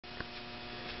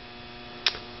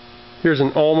Here's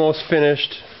an almost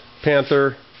finished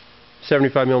Panther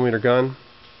 75mm gun.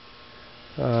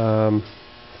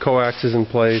 Coax is in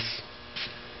place.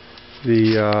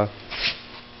 The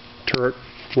turret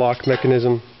lock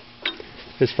mechanism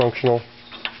is functional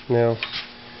now.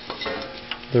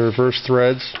 The reverse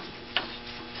threads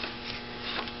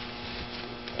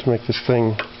to make this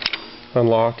thing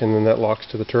unlock, and then that locks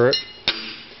to the turret.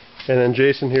 And then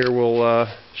Jason here will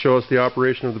show us the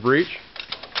operation of the breech.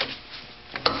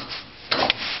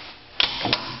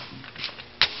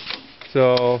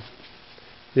 So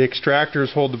the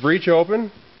extractors hold the breech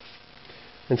open,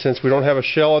 and since we don't have a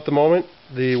shell at the moment,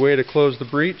 the way to close the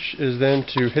breech is then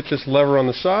to hit this lever on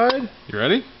the side. You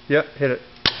ready? Yep, hit it.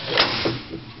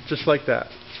 Just like that.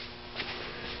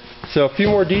 So a few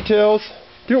more details.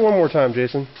 Do it one more time,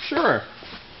 Jason. Sure.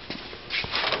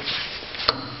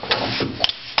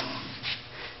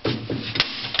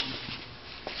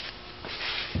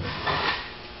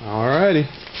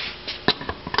 Alrighty.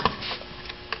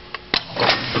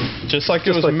 Just like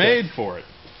it was made for it.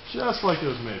 Just like it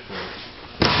was made for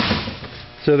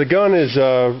it. So the gun is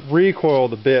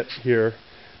recoiled a bit here,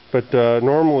 but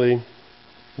normally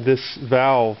this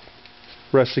valve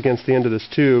rests against the end of this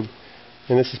tube,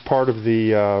 and this is part of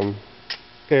the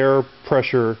air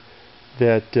pressure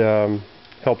that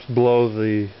helps blow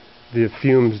the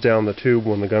fumes down the tube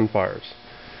when the gun fires.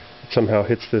 It somehow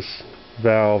hits this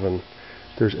valve, and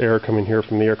there's air coming here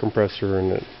from the air compressor,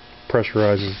 and it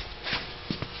pressurizes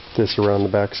this around the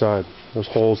back side. Those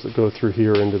holes that go through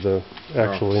here into the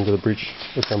into the breech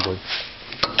assembly.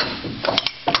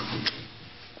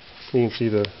 You can see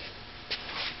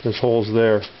there's holes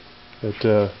there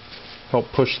that help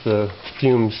push the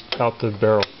fumes out the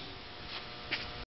barrel.